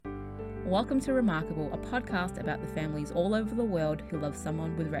Welcome to Remarkable, a podcast about the families all over the world who love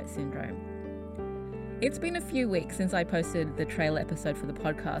someone with Rett syndrome. It's been a few weeks since I posted the trailer episode for the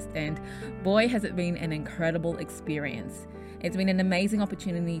podcast, and boy has it been an incredible experience. It's been an amazing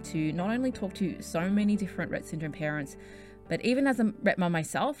opportunity to not only talk to so many different Rett syndrome parents, but even as a Rett mum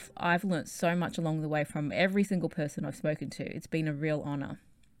myself, I've learnt so much along the way from every single person I've spoken to. It's been a real honour.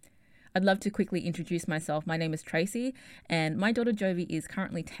 I'd love to quickly introduce myself. My name is Tracy, and my daughter Jovi is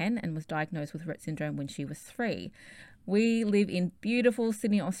currently 10 and was diagnosed with Rett syndrome when she was 3. We live in beautiful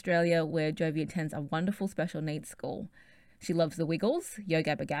Sydney, Australia, where Jovi attends a wonderful special needs school. She loves the Wiggles, Yo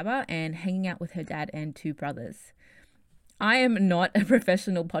Gabba Gabba, and hanging out with her dad and 2 brothers. I am not a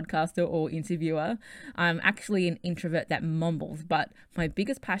professional podcaster or interviewer. I'm actually an introvert that mumbles, but my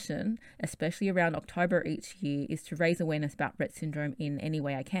biggest passion, especially around October each year, is to raise awareness about Rett syndrome in any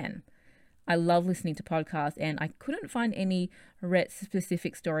way I can. I love listening to podcasts, and I couldn't find any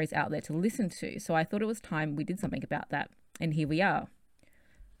Rett-specific stories out there to listen to, so I thought it was time we did something about that, and here we are.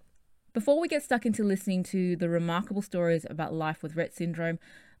 Before we get stuck into listening to the remarkable stories about life with Rett syndrome,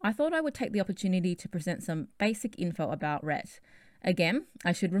 I thought I would take the opportunity to present some basic info about Rett. Again,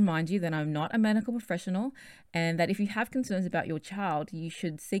 I should remind you that I'm not a medical professional, and that if you have concerns about your child, you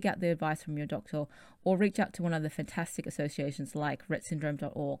should seek out the advice from your doctor or reach out to one of the fantastic associations like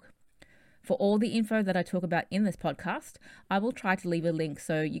rettsyndrome.org. For all the info that I talk about in this podcast, I will try to leave a link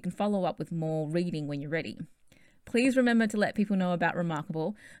so you can follow up with more reading when you're ready. Please remember to let people know about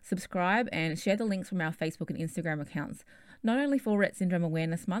Remarkable, subscribe and share the links from our Facebook and Instagram accounts, not only for Rett Syndrome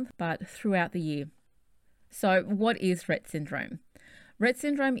Awareness Month, but throughout the year. So what is Rett syndrome? Rett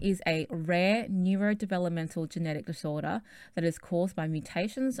syndrome is a rare neurodevelopmental genetic disorder that is caused by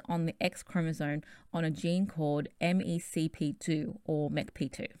mutations on the X chromosome on a gene called MECP2 or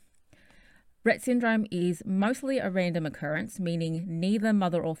MECP2. Rett syndrome is mostly a random occurrence, meaning neither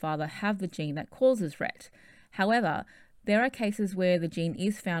mother or father have the gene that causes Rett. However, there are cases where the gene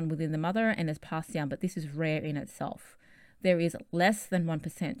is found within the mother and is passed down, but this is rare in itself. There is less than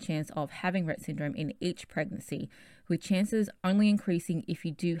 1% chance of having Rett syndrome in each pregnancy, with chances only increasing if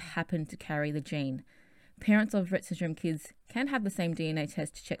you do happen to carry the gene. Parents of Rett syndrome kids can have the same DNA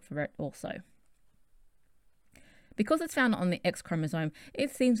test to check for Rett also. Because it's found on the X chromosome,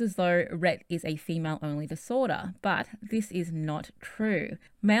 it seems as though Rett is a female-only disorder, but this is not true.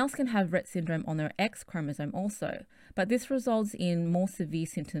 Males can have Rett syndrome on their X chromosome also, but this results in more severe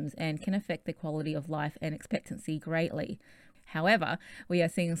symptoms and can affect their quality of life and expectancy greatly. However, we are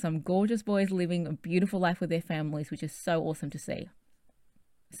seeing some gorgeous boys living a beautiful life with their families, which is so awesome to see.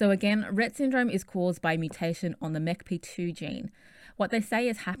 So again, Rett syndrome is caused by mutation on the MECP2 gene. What they say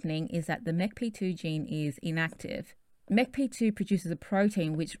is happening is that the MECP2 gene is inactive. MECP2 produces a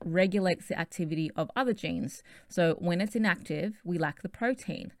protein which regulates the activity of other genes. So when it's inactive, we lack the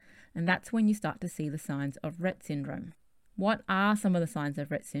protein. And that's when you start to see the signs of Rett syndrome. What are some of the signs of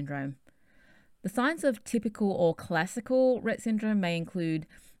Rett syndrome? The signs of typical or classical Rett syndrome may include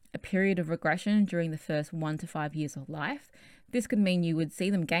a period of regression during the first 1 to 5 years of life. This could mean you would see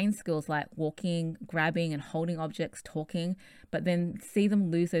them gain skills like walking, grabbing and holding objects, talking, but then see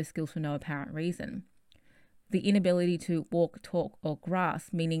them lose those skills for no apparent reason. The inability to walk, talk or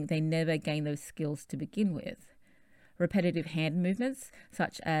grasp, meaning they never gain those skills to begin with. Repetitive hand movements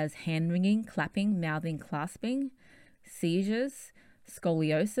such as hand wringing, clapping, mouthing, clasping, seizures,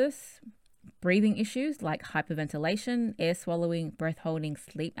 scoliosis, breathing issues like hyperventilation, air swallowing, breath holding,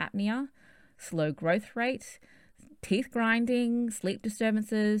 sleep apnea, slow growth rate, teeth grinding, sleep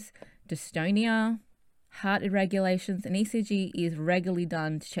disturbances, dystonia, heart irregulations. An ECG is regularly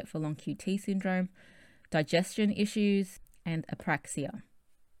done to check for long QT syndrome, digestion issues, and apraxia.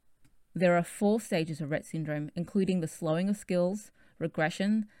 There are 4 stages of Rett syndrome, including the slowing of skills,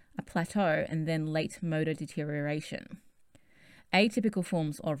 regression, a plateau, and then late motor deterioration. Atypical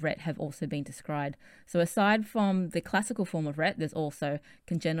forms of Rett have also been described. So aside from the classical form of Rett, there's also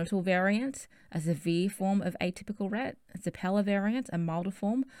congenital variant, a severe form of atypical Rett, a Zeppela variant, a milder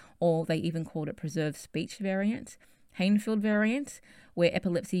form, or they even called it preserved speech variant, Hainfield variant, where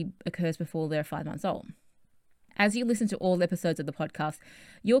epilepsy occurs before they're 5 months old. As you listen to all episodes of the podcast,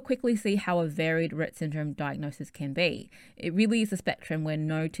 you'll quickly see how a varied Rett syndrome diagnosis can be. It really is a spectrum where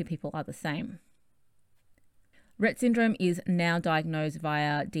no 2 people are the same. Rett syndrome is now diagnosed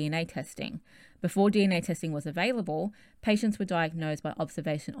via DNA testing. Before DNA testing was available, patients were diagnosed by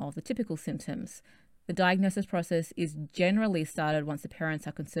observation of the typical symptoms. The diagnosis process is generally started once the parents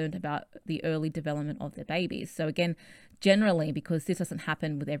are concerned about the early development of their babies. So again, generally, because this doesn't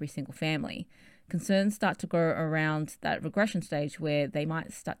happen with every single family. Concerns start to grow around that regression stage where they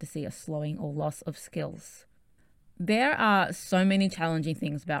might start to see a slowing or loss of skills. There are so many challenging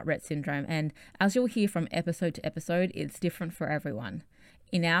things about Rett syndrome, and as you'll hear from episode to episode, it's different for everyone.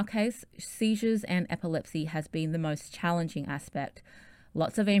 In our case, seizures and epilepsy has been the most challenging aspect.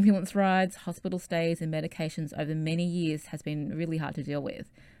 Lots of ambulance rides, hospital stays, and medications over many years has been really hard to deal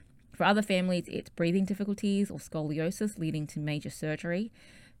with. For other families, it's breathing difficulties or scoliosis leading to major surgery,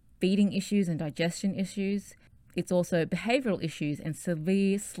 feeding issues and digestion issues. It's also behavioural issues and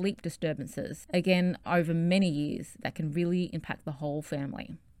severe sleep disturbances, again, over many years, that can really impact the whole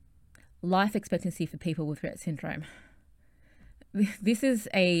family. Life expectancy for people with Rett syndrome. This is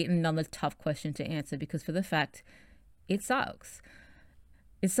another tough question to answer because for the fact, it sucks.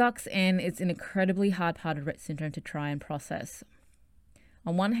 It sucks, and it's an incredibly hard part of Rett syndrome to try and process.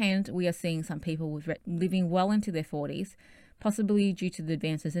 On one hand, we are seeing some people with Rett living well into their 40s, possibly due to the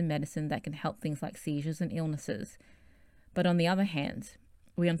advances in medicine that can help things like seizures and illnesses. But on the other hand,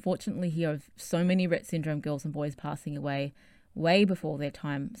 we unfortunately hear of so many Rett syndrome girls and boys passing away way before their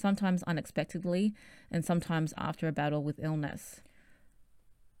time, sometimes unexpectedly, and sometimes after a battle with illness.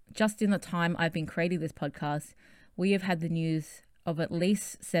 Just in the time I've been creating this podcast, we have had the news of at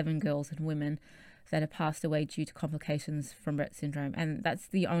least 7 girls and women that have passed away due to complications from Rett syndrome, and that's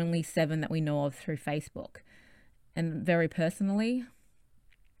the only 7 that we know of through Facebook. And very personally,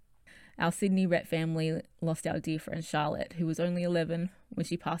 our Sydney Rett family lost our dear friend Charlotte, who was only 11 when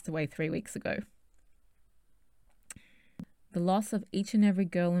she passed away 3 weeks ago. The loss of each and every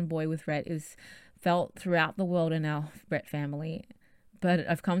girl and boy with Rett is felt throughout the world in our Rett family, but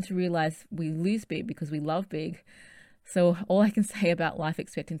I've come to realize we lose big because we love big. So all I can say about life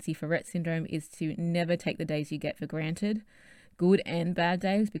expectancy for Rett syndrome is to never take the days you get for granted, good and bad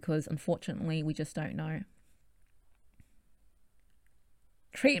days, because unfortunately we just don't know.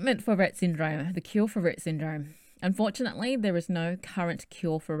 Treatment for Rett syndrome, the cure for Rett syndrome. Unfortunately, there is no current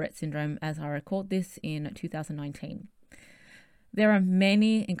cure for Rett syndrome as I record this in 2019. There are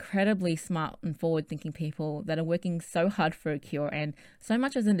many incredibly smart and forward-thinking people that are working so hard for a cure, and so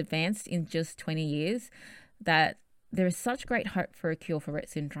much has advanced in just 20 years that there is such great hope for a cure for Rett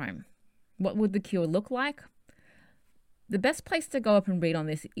syndrome. What would the cure look like? The best place to go up and read on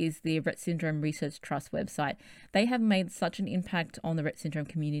this is the Rett Syndrome Research Trust website. They have made such an impact on the Rett syndrome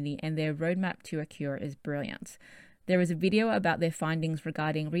community, and their roadmap to a cure is brilliant. There is a video about their findings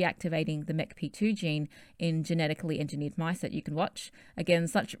regarding reactivating the MECP2 gene in genetically engineered mice that you can watch. Again,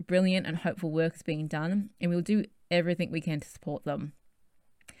 such brilliant and hopeful work is being done, and we'll do everything we can to support them.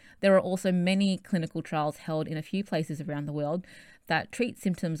 There are also many clinical trials held in a few places around the world that treat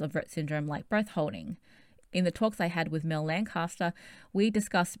symptoms of Rett syndrome like breath holding. In the talks I had with Mel Lancaster, we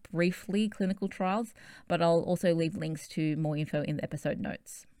discussed briefly clinical trials, but I'll also leave links to more info in the episode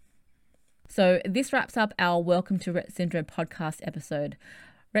notes. So this wraps up our Welcome to Rett Syndrome podcast episode.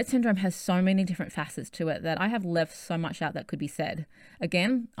 Rett syndrome has so many different facets to it that I have left so much out that could be said.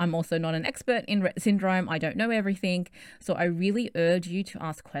 Again, I'm also not an expert in Rett syndrome. I don't know everything. So I really urge you to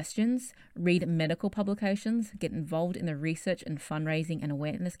ask questions, read medical publications, get involved in the research and fundraising and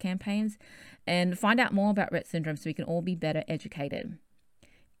awareness campaigns, and find out more about Rett syndrome so we can all be better educated.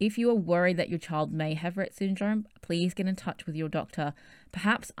 If you are worried that your child may have Rett syndrome, please get in touch with your doctor,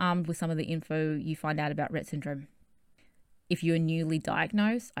 perhaps armed with some of the info you find out about Rett syndrome. If you are newly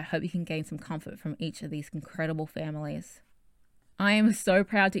diagnosed, I hope you can gain some comfort from each of these incredible families. I am so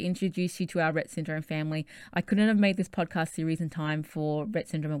proud to introduce you to our Rett syndrome family. I couldn't have made this podcast series in time for Rett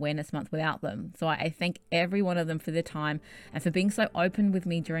Syndrome Awareness Month without them. So I thank every one of them for their time and for being so open with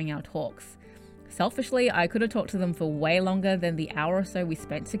me during our talks. Selfishly, I could have talked to them for way longer than the hour or so we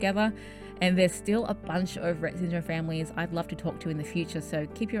spent together, and there's still a bunch of Rett syndrome families I'd love to talk to in the future, so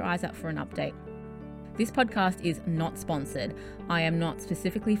keep your eyes out for an update. This podcast is not sponsored. I am not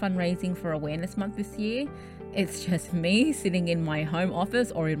specifically fundraising for Awareness Month this year. It's just me sitting in my home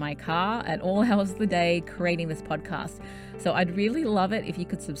office or in my car at all hours of the day creating this podcast. So I'd really love it if you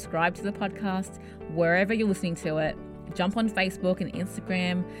could subscribe to the podcast wherever you're listening to it. Jump on Facebook and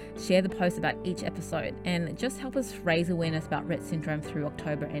Instagram, share the post about each episode, and just help us raise awareness about Rett syndrome through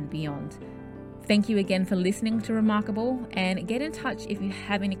October and beyond. Thank you again for listening to Remarkable, and get in touch if you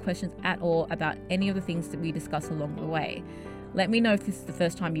have any questions at all about any of the things that we discuss along the way. Let me know if this is the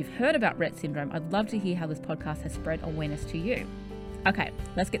first time you've heard about Rett syndrome. I'd love to hear how this podcast has spread awareness to you. Okay,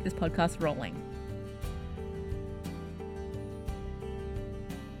 let's get this podcast rolling.